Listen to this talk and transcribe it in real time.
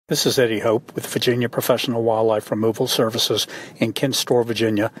This is Eddie Hope with Virginia Professional Wildlife Removal Services in Kintz,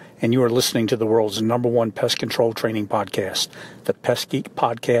 Virginia, and you are listening to the world's #1 pest control training podcast, the Pest Geek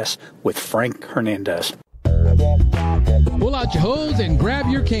Podcast with Frank Hernandez. Pull out your hose and grab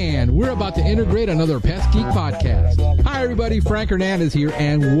your can. We're about to integrate another Pest Geek podcast. Hi, everybody. Frank Hernandez here,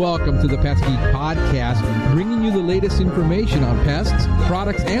 and welcome to the Pest Geek podcast, bringing you the latest information on pests,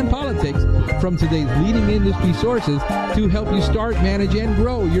 products, and politics from today's leading industry sources to help you start, manage, and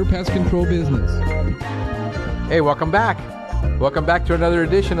grow your pest control business. Hey, welcome back. Welcome back to another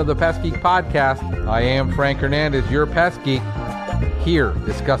edition of the Pest Geek podcast. I am Frank Hernandez, your pest geek, here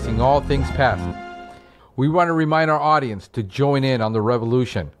discussing all things pest. We want to remind our audience to join in on the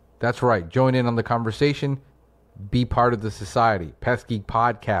revolution. That's right, join in on the conversation, be part of the society. Pest Geek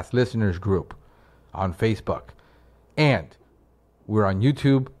Podcast Listeners Group on Facebook. And we're on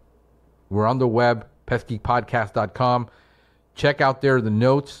YouTube, we're on the web, pestgeekpodcast.com. Check out there the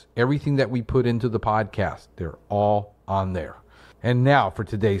notes, everything that we put into the podcast. They're all on there. And now for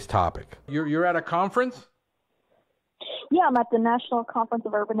today's topic. You're at a conference? Yeah, I'm at the National Conference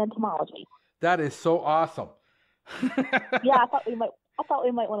of Urban Entomology. That is so awesome. Yeah, I thought we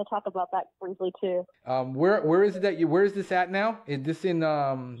might want to talk about that briefly too. Where is this at now? Is this in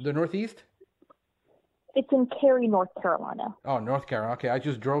the Northeast? It's in Cary, North Carolina. Oh, North Carolina. Okay, I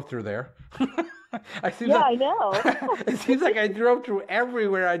just drove through there. I know. It seems like I drove through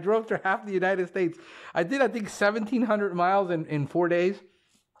everywhere. I drove through half the United States. I did, I think, 1,700 miles in 4 days.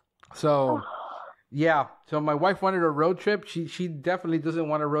 So... Yeah, so my wife wanted a road trip. She definitely doesn't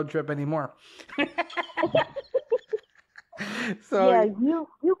want a road trip anymore. So yeah,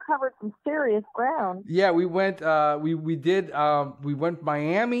 you covered some serious ground. Yeah, we went we went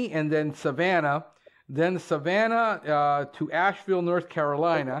Miami and then Savannah to Asheville, North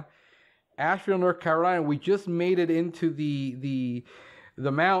Carolina. Asheville, North Carolina. We just made it into the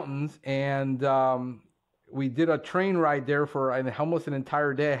mountains, and we did a train ride there for almost an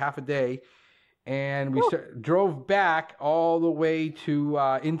entire day, half a day. And we drove back all the way to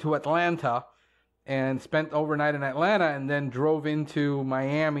into Atlanta and spent overnight in Atlanta, and then drove into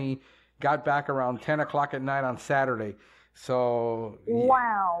Miami, got back around 10 o'clock at night on Saturday. So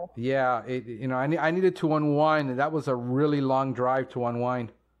wow. Yeah, I needed to unwind, and that was a really long drive to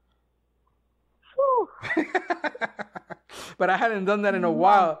unwind. But I hadn't done that in a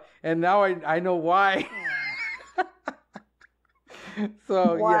while, and now I know why.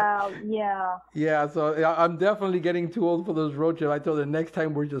 So wow, yeah. So I'm definitely getting too old for those road trips. I told her next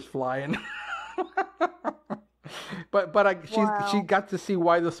time we're just flying. but she got to see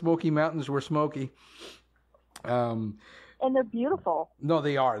why the Smoky Mountains were smoky. And they're beautiful. No,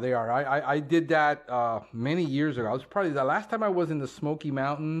 they are. I did that many years ago. I was probably the last time I was in the Smoky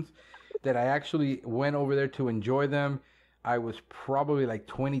Mountains that I actually went over there to enjoy them. I was probably like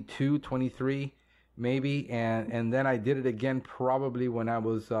 22, 23. Maybe, and then I did it again probably when I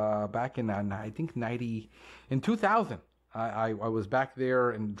was back in I think 2000. I was back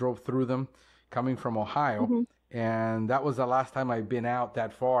there and drove through them, coming from Ohio, and that was the last time I've been out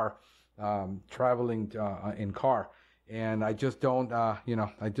that far, traveling in car. And I just don't,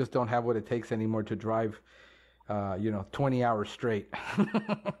 I just don't have what it takes anymore to drive, 20 hours straight.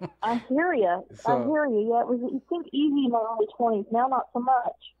 I hear you. Yeah, it seemed easy in my early 20s. Now, not so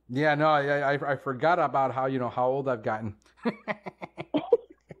much. Yeah, no, I forgot about how old I've gotten.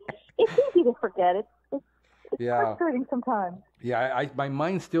 It's easy to forget. It's frustrating sometimes. Yeah, my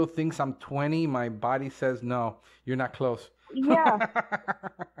mind still thinks I'm 20. My body says, no, you're not close. Yeah.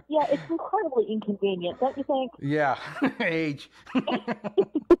 Yeah, it's incredibly inconvenient, don't you think? Yeah, age.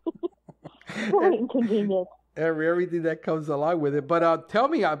 Very inconvenient. Everything that comes along with it. But tell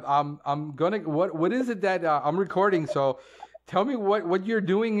me, I'm gonna what is it that I'm recording? So tell me what you're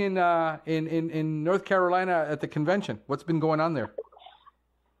doing in North Carolina at the convention. What's been going on there?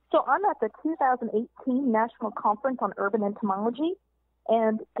 So I'm at the 2018 National Conference on Urban Entomology,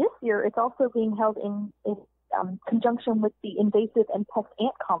 and this year it's also being held in conjunction with the Invasive and Pest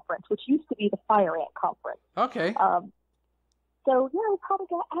Ant Conference, which used to be the Fire Ant Conference. Okay. So yeah, we probably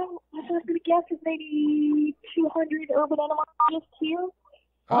got, I was going to guess it's maybe 200 urban entomologists here.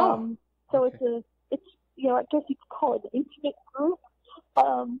 So okay. it's I guess you could call it an intimate group.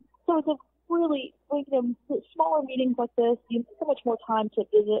 So it's a really, smaller meetings like this, you have so much more time to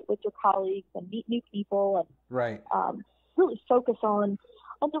visit with your colleagues and meet new people, and right. Really focus on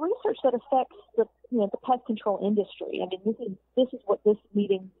the research that affects the pest control industry. I mean, this is what this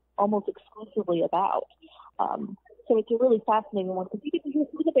meeting almost exclusively about. So it's a really fascinating one because you get to hear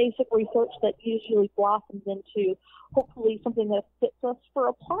some of the basic research that usually blossoms into hopefully something that fits us for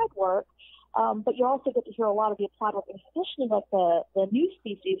applied work. But you also get to hear a lot of the applied work, especially like the new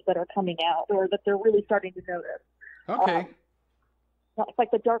species that are coming out or that they're really starting to notice. Okay. It's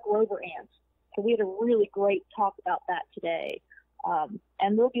like the dark rover ants. So we had a really great talk about that today.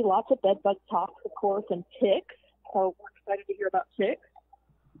 And there'll be lots of bed bug talks, of course, and ticks. So we're excited to hear about ticks.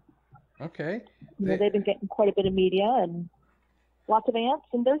 Okay. They've been getting quite a bit of media and lots of ants,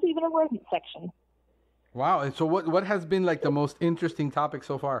 and there's even a rodent section. Wow. And so what has been like the most interesting topic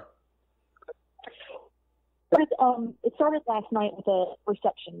so far? It started last night with a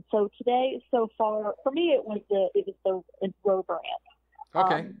reception. So today, so far, for me, it was the rover ant.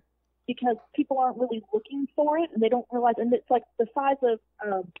 Okay. Because people aren't really looking for it, and they don't realize, and it's like the size of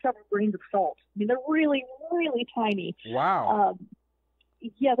several grains of salt. I mean, they're really, really tiny. Wow.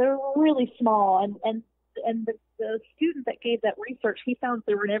 Yeah, they're really small, and the student that gave that research, he found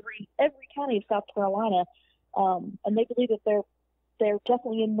they were in every county of South Carolina, and they believe that they're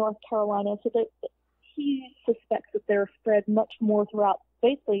definitely in North Carolina. So that he suspects that they're spread much more throughout,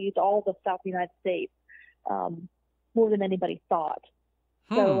 basically all the South United States, more than anybody thought.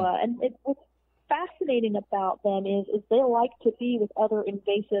 So, and what's fascinating about them is they like to be with other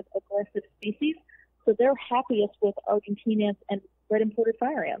invasive, aggressive species. So they're happiest with Argentinians and red imported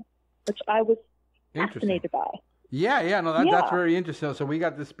fire ants, which I was fascinated by. Yeah, no, that's very interesting. So we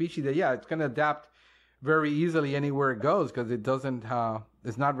got this species that, it's going to adapt very easily anywhere it goes because it doesn't,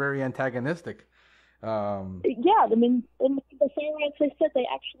 it's not very antagonistic. I mean, in the fire ants, they said they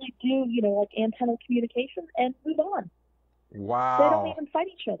actually do, like antenna communication and move on. Wow. They don't even fight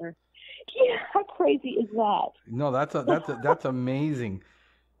each other. Yeah, how crazy is that? No, that's amazing.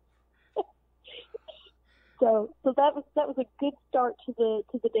 So that was a good start to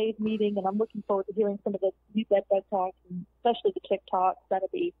the day's meeting, and I'm looking forward to hearing some of the new bed bug talks, and especially the tick talks. That'll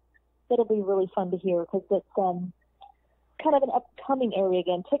be really fun to hear because it's kind of an upcoming area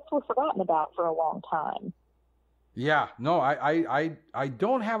again. Ticks were forgotten about for a long time. Yeah, no, I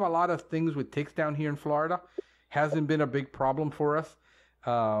don't have a lot of things with ticks down here in Florida. Hasn't been a big problem for us,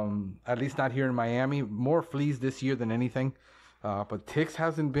 at least not here in Miami. More fleas this year than anything, but ticks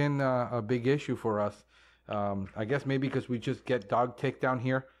hasn't been a big issue for us. I guess maybe because we just get dog tick down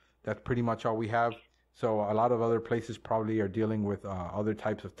here. That's pretty much all we have. So a lot of other places probably are dealing with other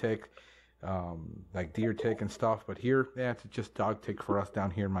types of tick, like deer tick and stuff. But here, it's just dog tick for us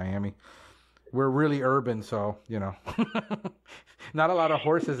down here in Miami. We're really urban, so, not a lot of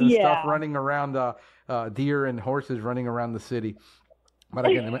horses and stuff running around, deer and horses running around the city. But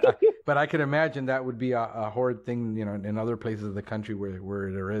I can imagine that would be a horrid thing, in other places of the country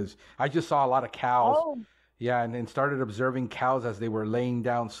where there is. I just saw a lot of cows. Oh. Yeah, and started observing cows as they were laying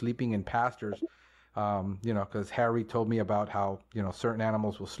down, sleeping in pastures. Because Harry told me about how, certain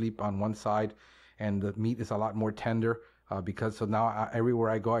animals will sleep on one side and the meat is a lot more tender. Because so now everywhere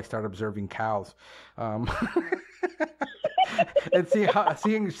I go, I start observing cows, and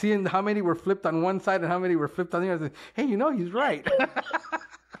seeing how many were flipped on one side and how many were flipped on the other. Hey, he's right.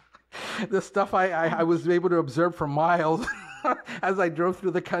 The stuff I was able to observe for miles as I drove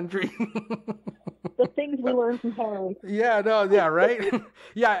through the country. The things we learned from Harry. Yeah, right.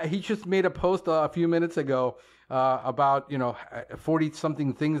 Yeah, he just made a post a few minutes ago. About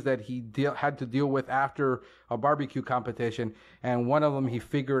 40-something things that he had to deal with after a barbecue competition, and one of them he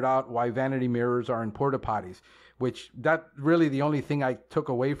figured out why vanity mirrors are in porta potties, which that really the only thing I took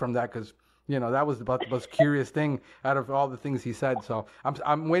away from that because that was about the most curious thing out of all the things he said. So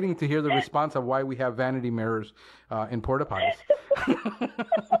I'm waiting to hear the response of why we have vanity mirrors in porta potties.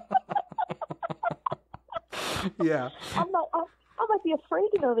 Yeah. I might be afraid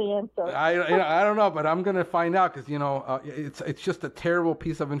to know the answer. I don't know, but I'm going to find out because, it's just a terrible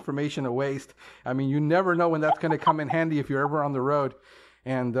piece of information to waste. I mean, you never know when that's going to come in handy if you're ever on the road.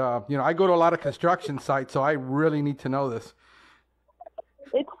 And, I go to a lot of construction sites, so I really need to know this.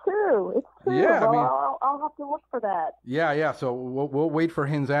 It's true. Yeah, well, I'll have to look for that. Yeah. So we'll wait for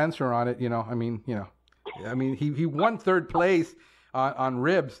his answer on it. He won third place on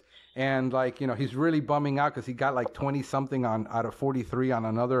ribs. And he's really bumming out because he got 20-something out of 43 on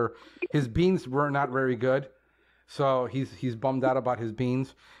another. His beans were not very good, so he's bummed out about his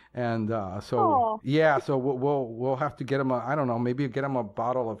beans. And so we'll have to get him I don't know, maybe get him a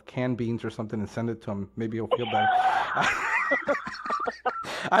bottle of canned beans or something and send it to him. Maybe he'll feel better.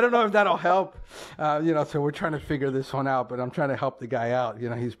 I don't know if that'll help. So we're trying to figure this one out, but I'm trying to help the guy out.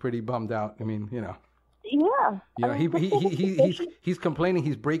 He's pretty bummed out. I mean, Yeah. He's complaining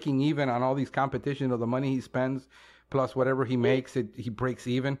he's breaking even on all these competitions, the money he spends plus whatever he makes, he breaks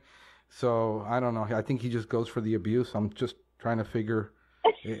even. So I don't know. I think he just goes for the abuse. I'm just trying to figure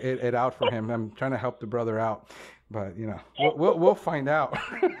it out for him. I'm trying to help the brother out, but we'll find out.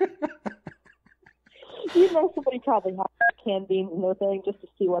 Somebody probably has canned beans in their thing just to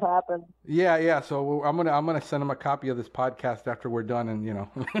see what happens. Yeah. So I'm gonna send him a copy of this podcast after we're done, and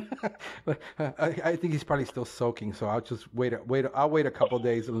I think he's probably still soaking. So I'll just wait. I'll wait a couple of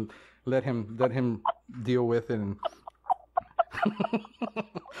days and let him deal with it. And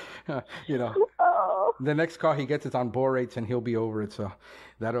the next call he gets is on borates, and he'll be over it. So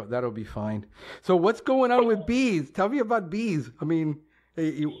that'll be fine. So what's going on with bees? Tell me about bees. I mean,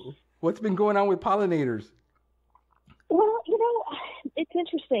 what's been going on with pollinators? Well, it's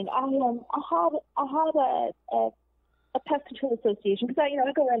interesting. I had a pest control association because I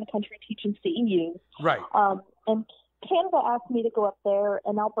go around the country teaching CEUs. Right. And Canada asked me to go up there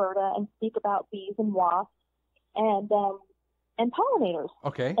in Alberta and speak about bees and wasps and pollinators.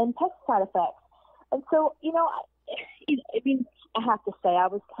 Okay. And pesticide effects. And so, I have to say I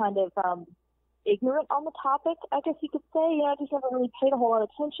was kind of ignorant on the topic, I guess you could say. I just never really paid a whole lot of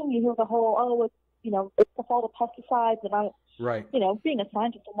attention. You hear the whole, it's the fault of pesticides, and right. Being a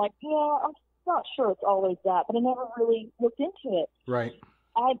scientist, I'm like, I'm not sure it's always that, but I never really looked into it. Right.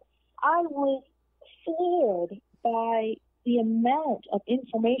 I was floored by the amount of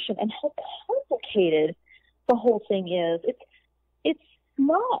information and how complicated the whole thing is. It's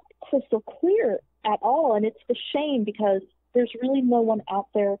not crystal clear at all, and it's a shame because there's really no one out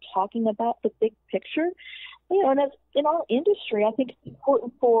there talking about the big picture. And as in our industry, I think it's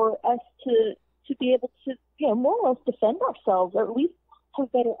important for us to be able to, more or less defend ourselves, or at least have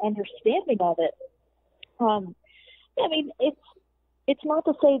a better understanding of it. It's not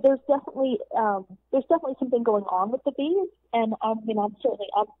to say there's definitely something going on with the bees, and I'm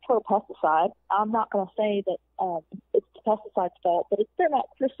pro pesticide. I'm not going to say that it's the pesticide's fault, but they're not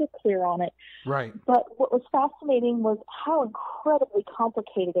crystal clear on it. Right. But what was fascinating was how incredibly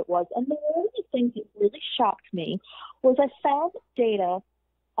complicated it was, and one of the things that really shocked me was I found data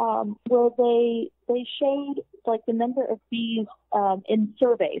where they showed like the number of bees in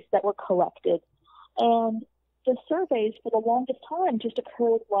surveys that were collected, and the surveys for the longest time just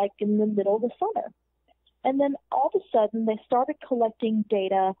occurred like in the middle of the summer. And then all of a sudden they started collecting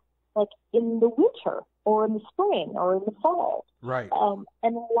data like in the winter or in the spring or in the fall. Right.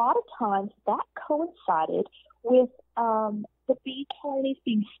 And a lot of times that coincided with the bee colonies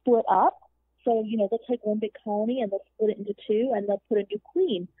being split up. So, they'll take one big colony and they'll split it into two, and they'll put a new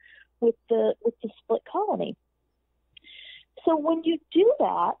queen with the split colony. So when you do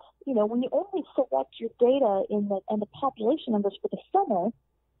that, when you only select your data and the population numbers for the summer,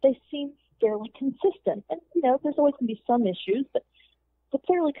 they seem fairly consistent. And, there's always going to be some issues, but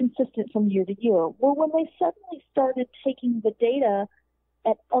fairly consistent from year to year. Well, when they suddenly started taking the data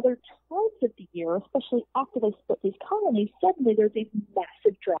at other times of the year, especially after they split these colonies, suddenly there's a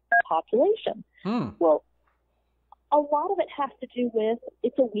massive drop in population. Well, a lot of it has to do with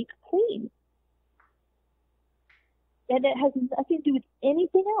it's a weak queen. And it has nothing to do with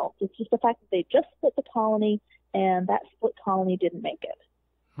anything else. It's just the fact that they just split the colony, and that split colony didn't make it.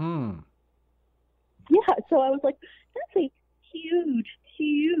 Yeah, so I was like, that's a huge,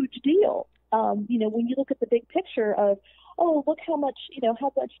 huge deal. When you look at the big picture of, look how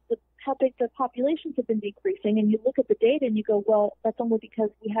big the populations have been decreasing, and you look at the data and you go, well, that's only because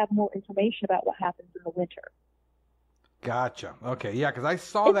we have more information about what happens in the winter. Gotcha. Okay, yeah, because I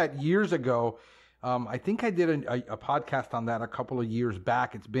saw that years ago. I think I did a podcast on that a couple of years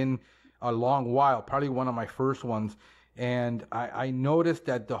back. It's been a long while, probably one of my first ones. And I noticed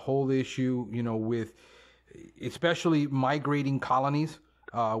that the whole issue, with especially migrating colonies,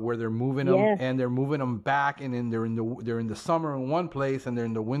 where they're moving them and they're moving them back, and then they're in the summer in one place and they're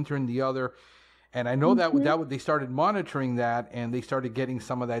in the winter in the other. And I know that they started monitoring that, and they started getting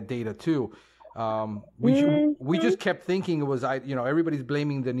some of that data too. We just kept thinking it was everybody's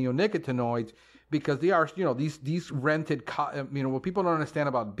blaming the neonicotinoids because they are these rented what people don't understand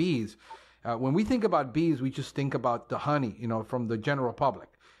about bees. When we think about bees, we just think about the honey, from the general public.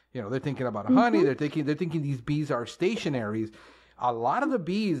 They're thinking about honey. They're thinking these bees are stationaries. A lot of the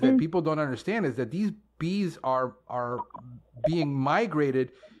bees that people don't understand is that these bees are being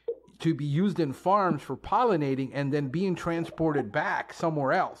migrated to be used in farms for pollinating and then being transported back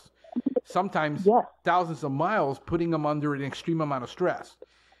somewhere else. Sometimes thousands of miles, putting them under an extreme amount of stress.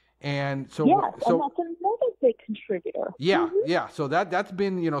 And so, and that's another big contributor. Yeah. So that's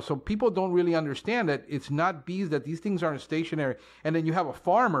been, so people don't really understand that it's not bees, that these things aren't stationary. And then you have a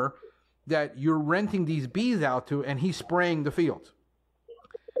farmer that you're renting these bees out to, and he's spraying the fields.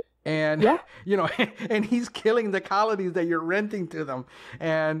 And, and he's killing the colonies that you're renting to them.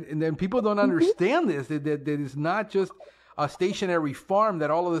 And then people don't understand this, that it's not just a stationary farm that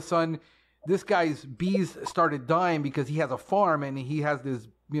all of a sudden this guy's bees started dying because he has a farm and he has this,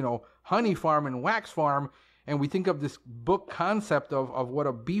 honey farm and wax farm, and we think of this book concept of what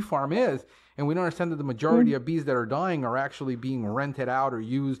a bee farm is, and we don't understand that the majority of bees that are dying are actually being rented out or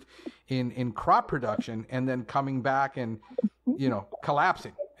used in crop production and then coming back and,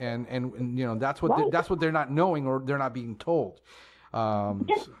 collapsing. And that's what that's what they're not knowing, or they're not being told.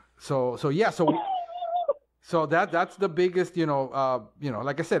 So that's the biggest,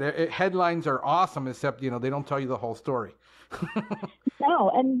 like I said, headlines are awesome, except, they don't tell you the whole story.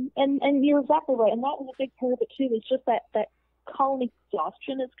 No, and you're exactly right. And that was a big part of it too, is just that colony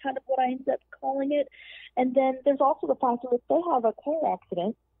exhaustion is kind of what I ended up calling it. And then there's also the fact that if they have a car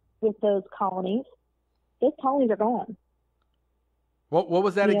accident with those colonies are gone. What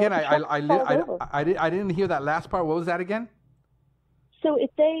was that again? I didn't hear that last part. What was that again? So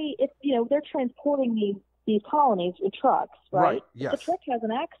if they're transporting these colonies with trucks, right? Yes. If the truck has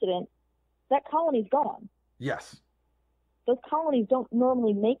an accident, that colony's gone. Yes. Those colonies don't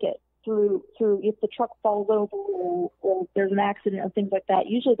normally make it through if the truck falls over or there's an accident or things like that.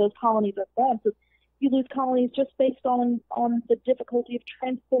 Usually those colonies are gone. So you lose colonies just based on the difficulty of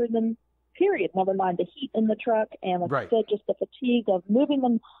transporting them, period. Never mind the heat in the truck and, like I said, just the fatigue of moving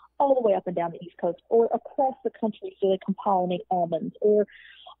them all the way up and down the East Coast or across the country so they can pollinate almonds, or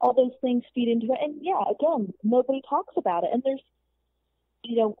all those things feed into it. And yeah, again, nobody talks about it. And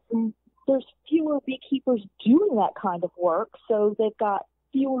there's fewer beekeepers doing that kind of work, so they've got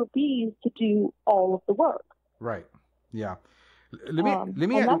fewer bees to do all of the work. Right. Yeah. Let me.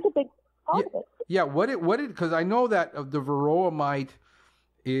 And that's a big part of it. Yeah. What did? Because I know that the varroa mite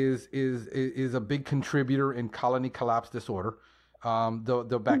is a big contributor in colony collapse disorder.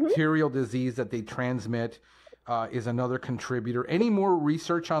 The bacterial disease that they transmit is another contributor. Any more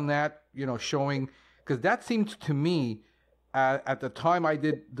research on that? Showing, because that seems to me, at the time I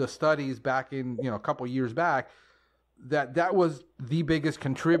did the studies back in a couple of years back, that was the biggest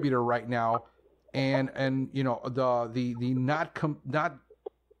contributor right now, and the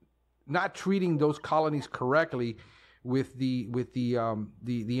not treating those colonies correctly with the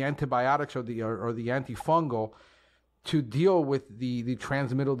antibiotics or the antifungal to deal with the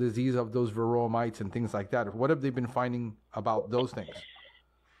transmittal disease of those varroa mites and things like that. What have they been finding about those things?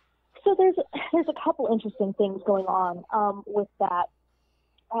 So there's a couple interesting things going on with that.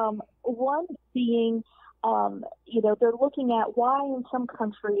 One being, they're looking at why in some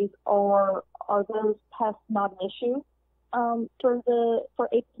countries are those pests not an issue for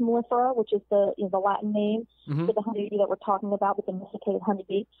Apis mellifera, which is the Latin name for the honeybee that we're talking about, with the domesticated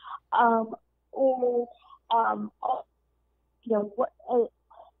honeybee, I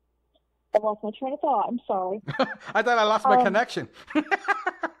lost my train of thought. I'm sorry. I thought I lost my connection.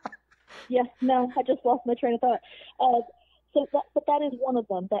 Yes, no, I just lost my train of thought. But that is one of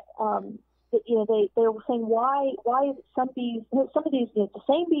them. That they were saying why some of these the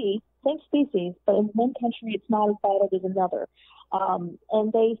same bee, same species, but in one country it's not as bad as another.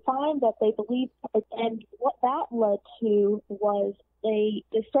 And they find that they believe, and what that led to was they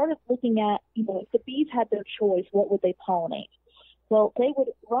started looking at, if the bees had their choice, what would they pollinate? Well, they would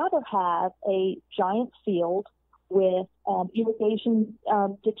rather have a giant field with irrigation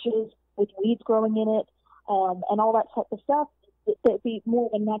ditches with weeds growing in it, and all that type of stuff. That'd be more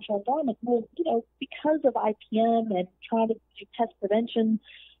of a natural environment. Well, because of IPM and trying to do pest prevention,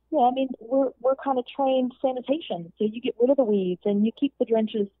 we're kind of trained sanitation. So you get rid of the weeds and you keep the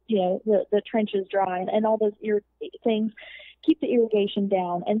trenches, the trenches dry and all those things, keep the irrigation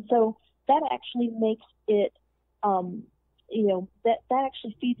down. And so that actually makes it, that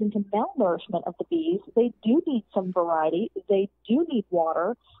actually feeds into malnourishment of the bees. They do need some variety. They do need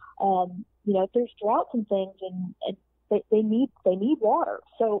water. If there's droughts and things, and they need water.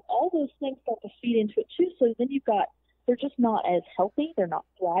 So all those things start to feed into it too. So then they're just not as healthy. They're not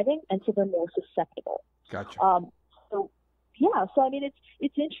thriving, and so they're more susceptible. Gotcha. So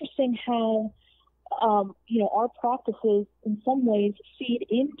it's interesting how our practices in some ways feed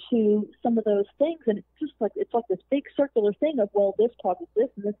into some of those things, and it's like this big circular thing of, well, this causes this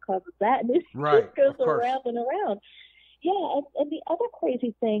and this causes that, and it just goes around and around. Yeah, and the other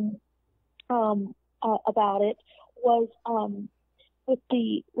crazy thing about it was with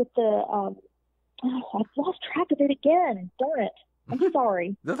the I've lost track of it again. Darn it! I'm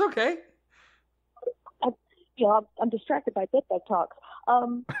sorry. That's okay. I'm distracted by bed talks.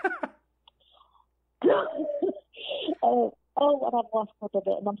 And I've lost track of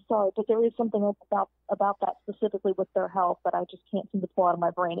it, and I'm sorry, but there is something about that specifically with their health that I just can't seem to pull out of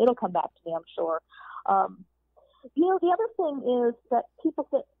my brain. It'll come back to me, I'm sure. The other thing is that people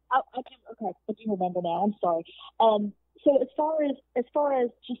say, I do remember now. I'm sorry. So as far as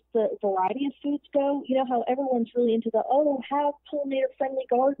just the variety of foods go, how everyone's really into have pollinator friendly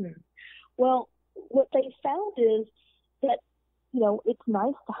gardens. Well, what they found is that, it's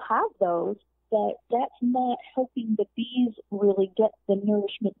nice to have those, but that's not helping the bees really get the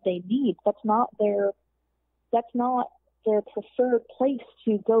nourishment they need. That's not their preferred place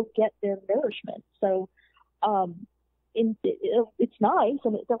to go get their nourishment. So, it's nice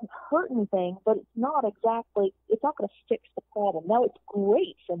and it doesn't hurt anything, but it's not going to fix the problem. Now, it's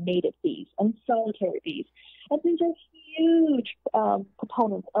great for native bees and solitary bees, and these are huge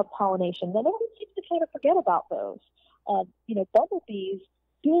components of pollination. And everyone seems to kind of forget about those. Bumblebees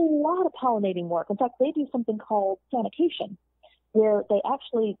do a lot of pollinating work. In fact, they do something called sonication, where they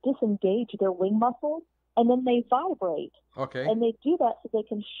actually disengage their wing muscles and then they vibrate. Okay. And they do that so they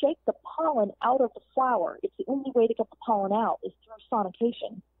can shake the pollen out of the flower. It's the only way to get the pollen out is through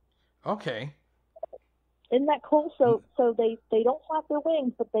sonication. Okay. Isn't that cool? So they don't flap their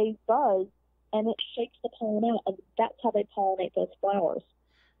wings, but they buzz, and it shakes the pollen out, and that's how they pollinate those flowers.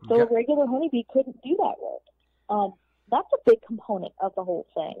 So a regular honeybee couldn't do that work. That's a big component of the whole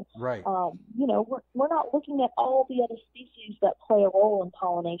thing. Right. We're not looking at all the other species that play a role in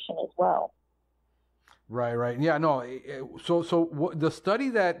pollination as well. Right. Yeah, no. So the study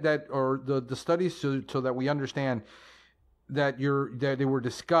the studies so that we understand that they were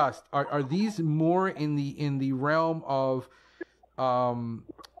discussed, are these more in the realm of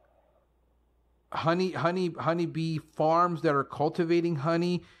honeybee farms that are cultivating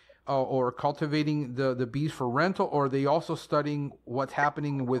honey or cultivating the bees for rental, or are they also studying what's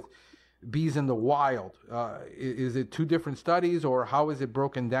happening with bees in the wild? Is it two different studies, or how is it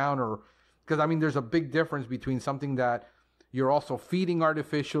broken down? Or because there's a big difference between something that you're also feeding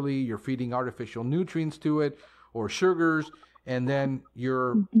artificially, you're feeding artificial nutrients to it or sugars, and then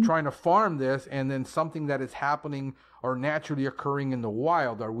you're trying to farm this, and then something that is happening or naturally occurring in the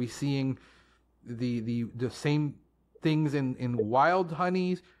wild. Are we seeing the same things in wild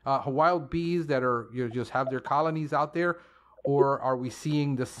honeys, wild bees that are just have their colonies out there, or are we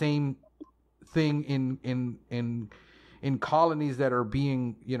seeing the same thing in colonies that are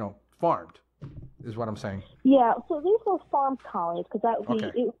being farmed? Is what I'm saying. Yeah, so these were farmed colonies, because that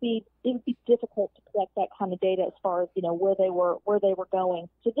would be it would be difficult to collect that kind of data as far as where they were going.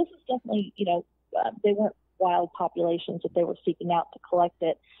 So this is definitely they weren't wild populations that they were seeking out to collect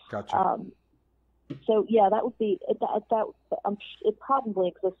it. Gotcha. So yeah, that would be that. It probably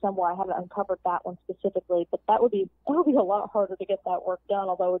exists somewhere. I haven't uncovered that one specifically, but that would be a lot harder to get that work done.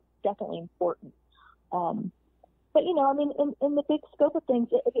 Although it's definitely important. But in the big scope of things,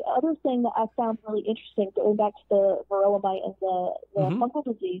 the other thing that I found really interesting, going back to the varroa mite and the fungal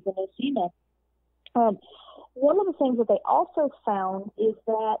disease and nosema, one of the things that they also found is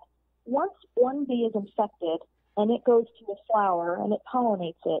that once one bee is infected and it goes to a flower and it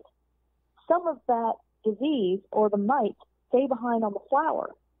pollinates it, some of that disease or the mite stay behind on the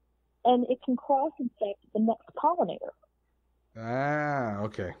flower, and it can cross-infect the next pollinator. Ah,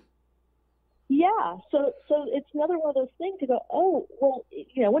 okay. Yeah, so it's another one of those things to go, oh, well,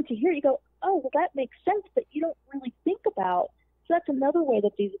 once you hear it, you go, oh, well, that makes sense, but you don't really think about. So that's another way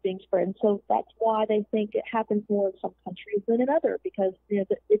that these are being spread, and so that's why they think it happens more in some countries than in others, because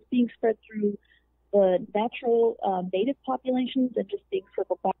it's being spread through the natural native populations and just being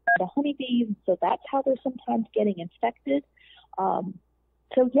circled back to honeybees, and so that's how they're sometimes getting infected.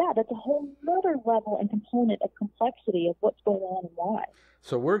 So yeah, that's a whole other level and component of complexity of what's going on and why.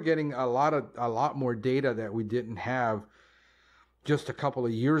 So we're getting a lot more data that we didn't have just a couple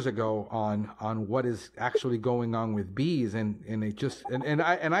of years ago on what is actually going on with bees, and it just and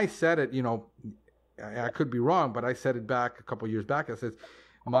I said it, I could be wrong, but I said it back a couple of years back. I said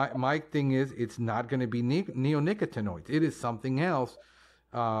my thing is it's not going to be neonicotinoids. It is something else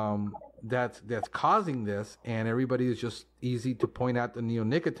that's causing this, and everybody is just easy to point out the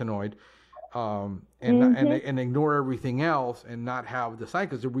neonicotinoid and ignore everything else and not have the science.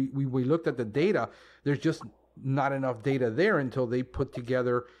 Because we looked at the data, there's just not enough data there until they put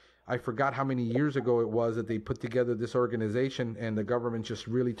together, I forgot how many years ago it was that they put together this organization, and the government just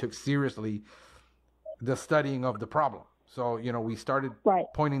really took seriously the studying of the problem. So, we started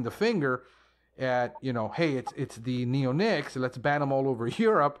pointing the finger at, hey, it's the neonics, let's ban them all over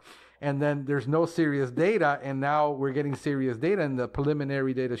Europe. And then there's no serious data, and now we're getting serious data, and the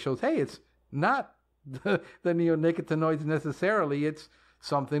preliminary data shows, hey, it's not the neonicotinoids necessarily, it's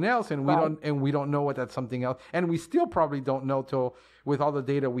something else, and we don't know what that something else, and we still probably don't know till with all the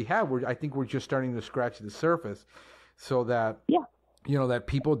data we have. I think we're just starting to scratch the surface, so that that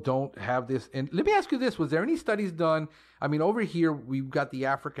people don't have this. And let me ask you this: was there any studies done? Over here we've got the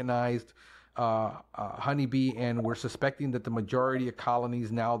Africanized honeybee, and we're suspecting that the majority of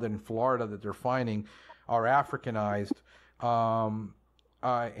colonies now that in Florida that they're finding are Africanized.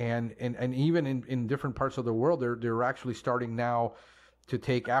 and even in different parts of the world, they're actually starting now to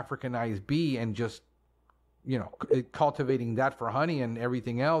take Africanized bee and just, cultivating that for honey and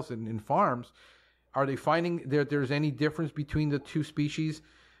everything else in farms. Are they finding that there's any difference between the two species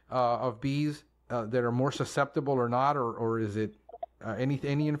of bees that are more susceptible or not, or is it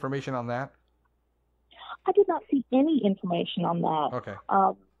any information on that? I did not see any information on that. Okay.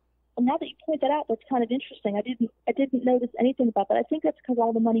 And now that you point that out, that's kind of interesting. I didn't notice anything about that. I think that's because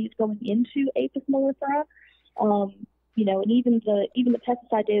all the money is going into Apis mellifera. And even the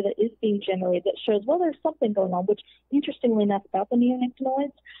pesticide data that is being generated that shows, well, there's something going on, which, interestingly enough, about the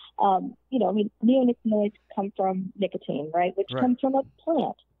neonicotinoids, neonicotinoids come from nicotine, right, which comes from a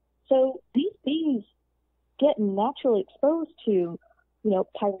plant. So these bees get naturally exposed to,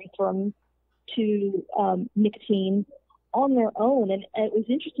 pyrethrum, to nicotine on their own. And it was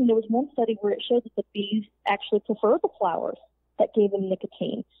interesting, there was one study where it showed that the bees actually prefer the flowers that gave them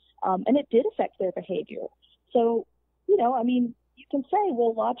nicotine, and it did affect their behavior. So, you can say,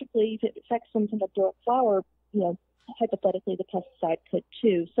 well, logically, if it affects them from the direct flower, hypothetically the pesticide could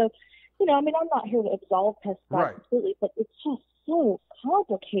too. So, I'm not here to absolve pesticides completely, but it's just so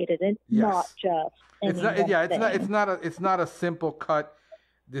complicated and not just. It's not a simple cut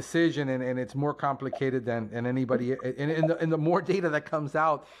decision, and it's more complicated than anybody. And the more data that comes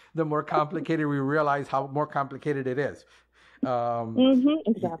out, the more complicated we realize how more complicated it is.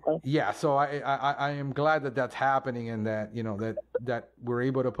 Exactly. Yeah. So I am glad that that's happening, and that that we're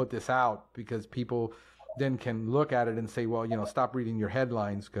able to put this out, because people then can look at it and say, well, stop reading your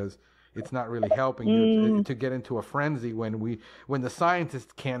headlines, because it's not really helping you to get into a frenzy when the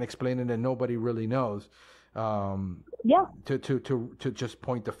scientists can't explain it and nobody really knows. To just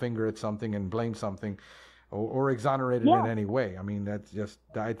point the finger at something and blame something, or exonerate it in any way.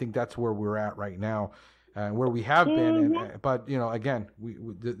 I think that's where we're at right now. Where we have been, but again,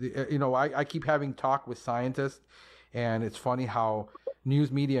 I keep having talk with scientists, and it's funny how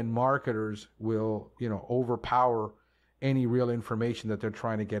news media and marketers will, overpower any real information that they're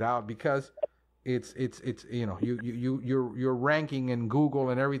trying to get out, because it's you're ranking in Google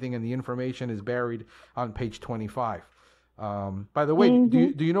and everything, and the information is buried on page 25. By the way,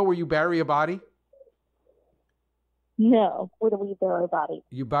 do you know where you bury a body? No, where do we bury a body?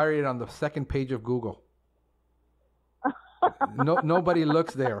 You bury it on the second page of Google. Nobody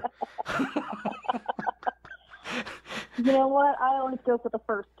looks there. You know what? I always go for the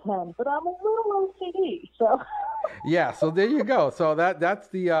first 10, but I'm a little OCD, so. Yeah, so there you go. So that's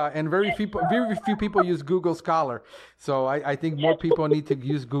the and very few people use Google Scholar. So I think more people need to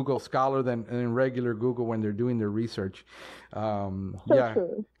use Google Scholar than regular Google when they're doing their research.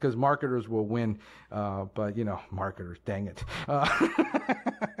 True. Because marketers will win. But marketers, dang it.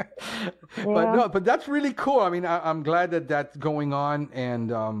 But that's really cool. I'm glad that that's going on.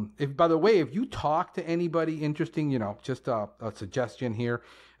 And if you talk to anybody interesting, just a suggestion here,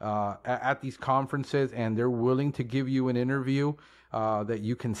 at these conferences, and they're willing to give you an interview that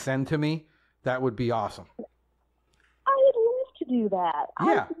you can send to me, that would be awesome. I would love to do that.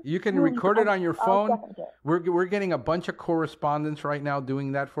 Yeah, you can record it on your phone. We're getting a bunch of correspondents right now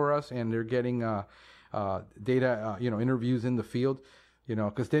doing that for us, and they're getting data, interviews in the field.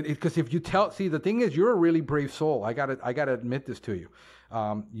 Because if you the thing is, you're a really brave soul. I gotta admit this to you.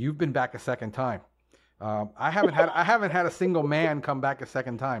 You've been back a second time. I haven't had a single man come back a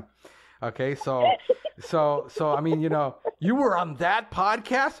second time. Okay, so you were on that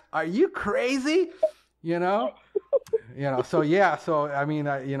podcast? Are you crazy? The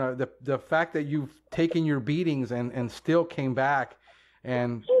fact that you've taken your beatings and still came back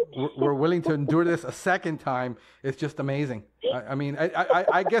and we're willing to endure this a second time is just amazing.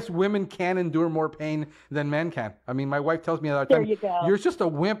 I guess women can endure more pain than men can. My wife tells me all the time, you're just a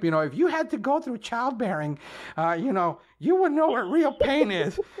wimp. If you had to go through childbearing, you wouldn't know what real pain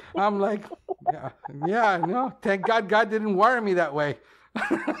is. I'm like, no, thank God didn't wire me that way.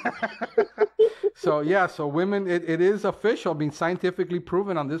 So women, it is official, being scientifically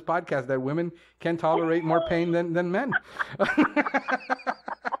proven on this podcast that women can tolerate more pain than men.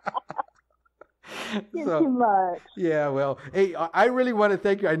 Too much. Yeah, well, hey, I really want to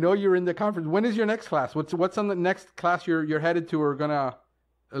thank you. I know you're in the conference. When is your next class? What's on the next class you're headed to or gonna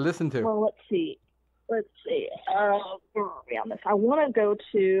listen to? Well, let's see. Where are we on this? I want to go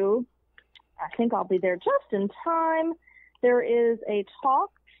to. I think I'll be there just in time. There is a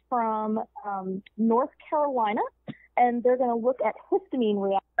talk from North Carolina, and they're going to look at histamine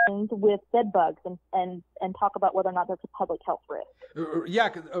reactions with bed bugs and talk about whether or not that's a public health risk.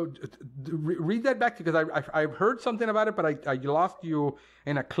 Read that back because I've heard something about it, but I lost you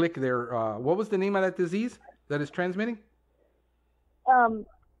in a click there. What was the name of that disease that is transmitting?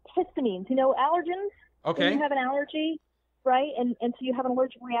 histamines. You know, allergens. Okay. When you have an allergy, right, and so you have an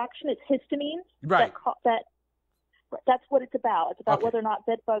allergic reaction, it's histamines. Right. That's what it's about. It's about Okay. whether or not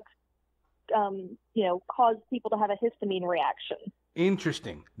bed bugs, cause people to have a histamine reaction.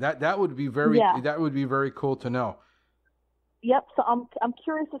 Interesting. That would be very cool to know. Yep. So I'm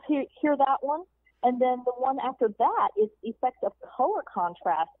curious to hear that one. And then the one after that is effects of color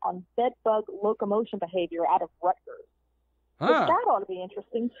contrast on bed bug locomotion behavior out of Rutgers. So that ought to be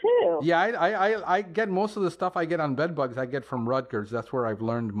interesting too. Yeah, I get most of the stuff I get on bed bugs. I get from Rutgers. That's where I've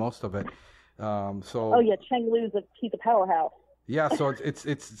learned most of it. Oh yeah, Cheng Lu's he's a powerhouse. Yeah, so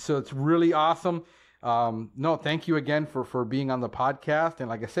it's really awesome. No, thank you again for being on the podcast. And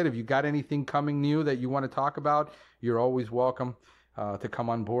like I said, if you got anything coming new that you want to talk about, you're always welcome to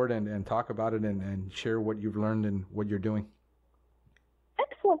come on board and talk about it and share what you've learned and what you're doing.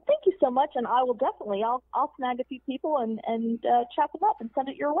 Excellent. Thank you so much. And I will definitely, I'll snag a few people and chat them up and send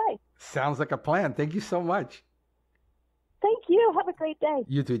it your way. Sounds like a plan. Thank you so much. Thank you. Have a great day.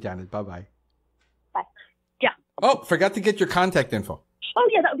 You too, Janet. Bye-bye. Bye. Yeah. Oh, forgot to get your contact info. Oh,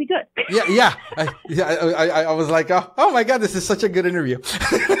 yeah, that would be good. Yeah. I was like, oh my God, this is such a good interview.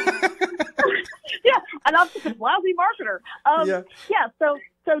 Yeah, and I'm just a lousy marketer. So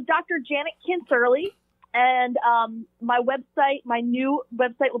Dr. Janet Kintz early, and my new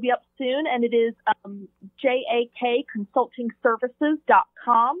website will be up soon, and it is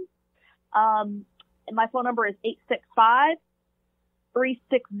jakconsultingservices.com. And my phone number is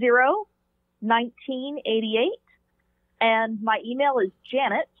 865-360-1988. And my email is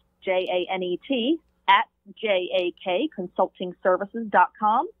Janet, Janet, at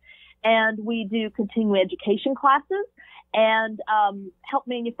jakconsultingservices.com. And we do continuing education classes and help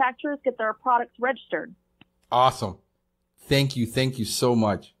manufacturers get their products registered. Awesome. Thank you so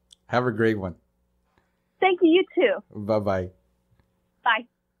much. Have a great one. Thank you, you too. Bye-bye. Bye.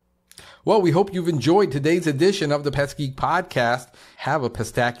 Well, we hope you've enjoyed today's edition of the Pest Geek Podcast. Have a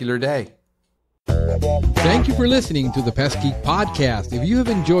pestacular day. Thank you for listening to the Pest Geek Podcast. If you have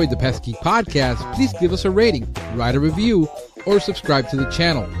enjoyed the Pest Geek Podcast, please give us a rating, write a review, or subscribe to the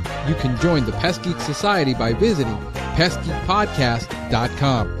channel. You can join the Pest Geek Society by visiting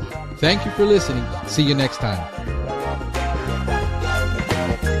pestgeekpodcast.com. Thank you for listening. See you next time.